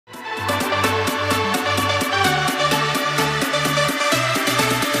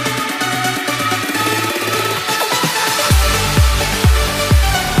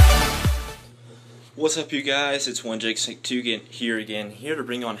What's up, you guys? It's Th9 Quatrolavaloonion here to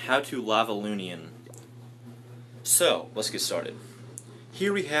bring on how to Lavaloonion. So, let's get started.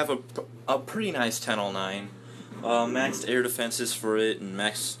 Here we have a pretty nice Th9, maxed air defenses for it, and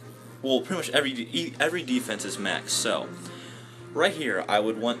pretty much every defense is maxed. So, right here, I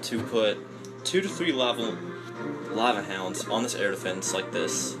would want to put 2 to 3 lava hounds on this air defense like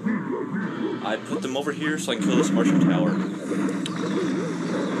this. I'd put them over here so I can kill this archer tower.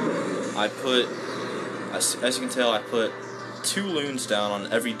 As you can tell, I put 2 loons down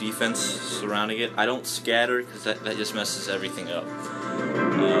on every defense surrounding it. I don't scatter because that just messes everything up.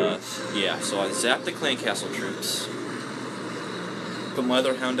 Yeah, so I zap the clan castle troops. Put my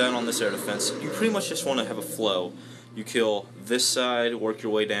other hound down on this air defense. You pretty much just want to have a flow. You kill this side, work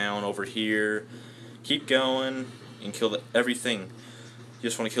your way down over here, keep going, and kill everything. You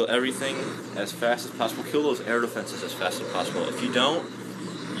just want to kill everything as fast as possible. Kill those air defenses as fast as possible. If you don't,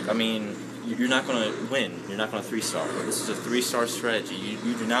 I mean, you're not going to win. You're not going to 3-star. This is a 3-star strategy.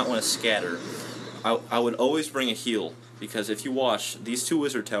 You do not want to scatter. I would always bring a heal, because if you watch, these 2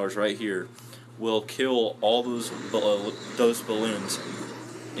 wizard towers right here will kill all those balloons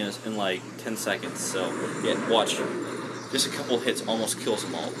in like 10 seconds. So, yeah, watch. Just a couple hits almost kills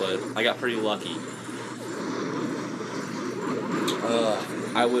them all, but I got pretty lucky.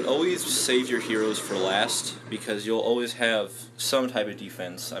 I would always save your heroes for last, because you'll always have some type of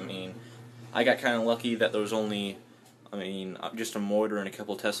defense. I mean, I got kind of lucky that there was only, just a mortar and a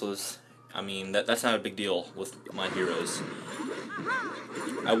couple Teslas. I mean, that's not a big deal with my heroes.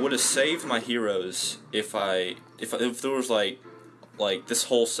 I would have saved my heroes if there was like this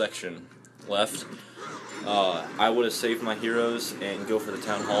whole section left. I would have saved my heroes and go for the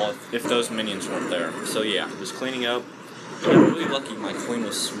town hall if those minions weren't there. So yeah, just cleaning up. I got really lucky my queen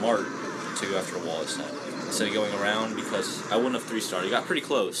was smart to go after a wall instead of going around, because I wouldn't have 3-starred. He got pretty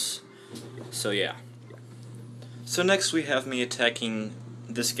close. So yeah. So next we have me attacking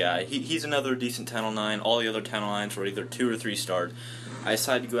this guy. He's another decent Th9. All the other Th9s were either 2 or 3-starred. I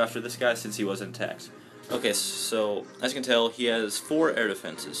decided to go after this guy since he wasn't attacked. Okay, so as you can tell, he has 4 air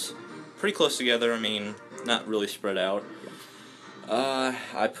defenses. Pretty close together, not really spread out.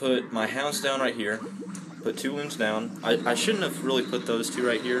 I put my hounds down right here. Put 2 loons down. I shouldn't have really put those 2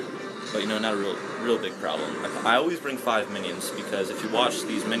 right here, but not a real big problem. I always bring 5 minions, because if you watch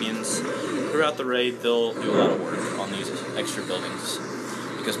these minions throughout the raid, they'll do a lot of work on these extra buildings,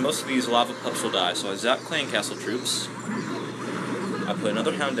 because most of these lava pups will die. So I zap clan castle troops. I put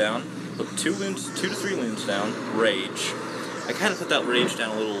another hound down. Put 2 to 3 loons down. Rage. I kind of put that rage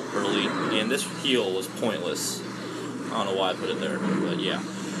down a little early, and this heal was pointless. I don't know why I put it there, but yeah.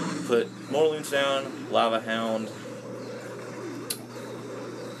 Put more loons down, lava hound.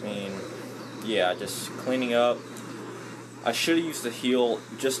 Yeah, just cleaning up. I should have used the heal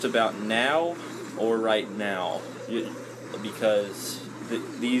just about now or right now, because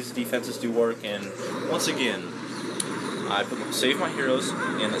these defenses do work. And once again, I saved my heroes,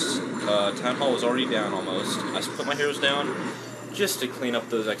 and this town hall was already down almost. I put my heroes down just to clean up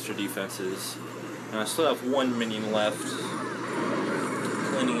those extra defenses, and I still have 1 minion left.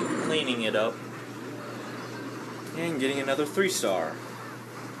 Cleaning it up and getting another 3-star.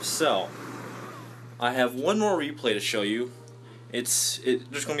 So I have one more replay to show you. There's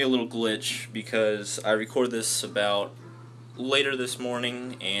gonna be a little glitch, because I recorded this about later this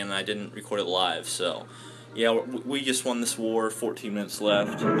morning and I didn't record it live. So yeah, we just won this war. 14 minutes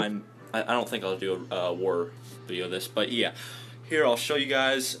left. I don't think I'll do a war video of this, but yeah, here I'll show you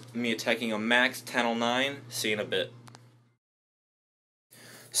guys me attacking a max Th9. See you in a bit.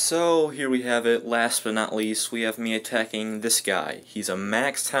 So here we have it. Last but not least, we have me attacking this guy. He's a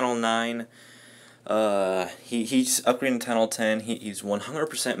max Th9. He's upgrading to Th10. He's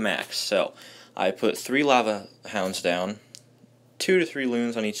 100% max. So I put 3 lava hounds down, 2 to 3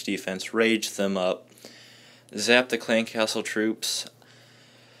 loons on each defense, rage them up, zap the clan castle troops.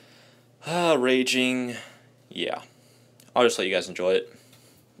 Raging. Yeah, I'll just let you guys enjoy it.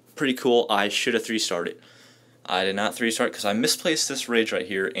 Pretty cool. I should have 3-starred it. I did not 3-star because I misplaced this rage right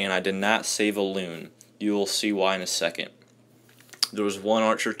here, and I did not save a loon. You will see why in a second. There was 1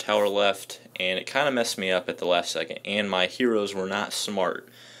 archer tower left, and it kind of messed me up at the last second, and my heroes were not smart.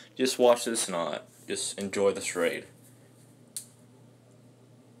 Just watch this and just enjoy this raid.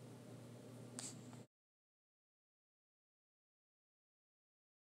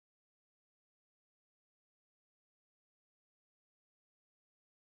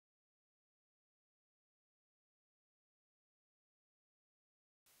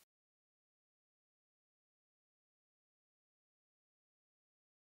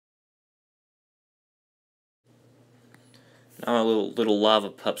 Now my little lava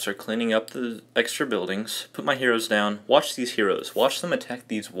pups are cleaning up the extra buildings. Put my heroes down. Watch these heroes. Watch them attack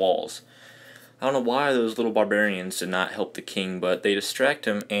these walls. I don't know why those little barbarians did not help the king, but they distract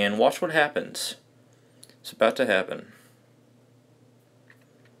him, and watch what happens. It's about to happen.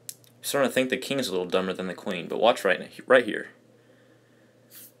 I'm starting to think the king is a little dumber than the queen, but watch right here.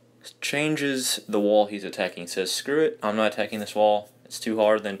 Changes the wall he's attacking. Says, screw it, I'm not attacking this wall. It's too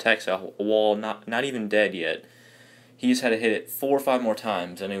hard. Then attacks a wall not even dead yet. He's had to hit it 4 or 5 more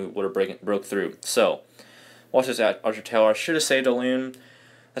times and he would have broke through. So, watch this out, Archer Tower. I should have saved a loon.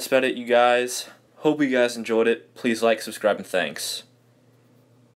 That's about it, you guys. Hope you guys enjoyed it. Please like, subscribe, and thanks.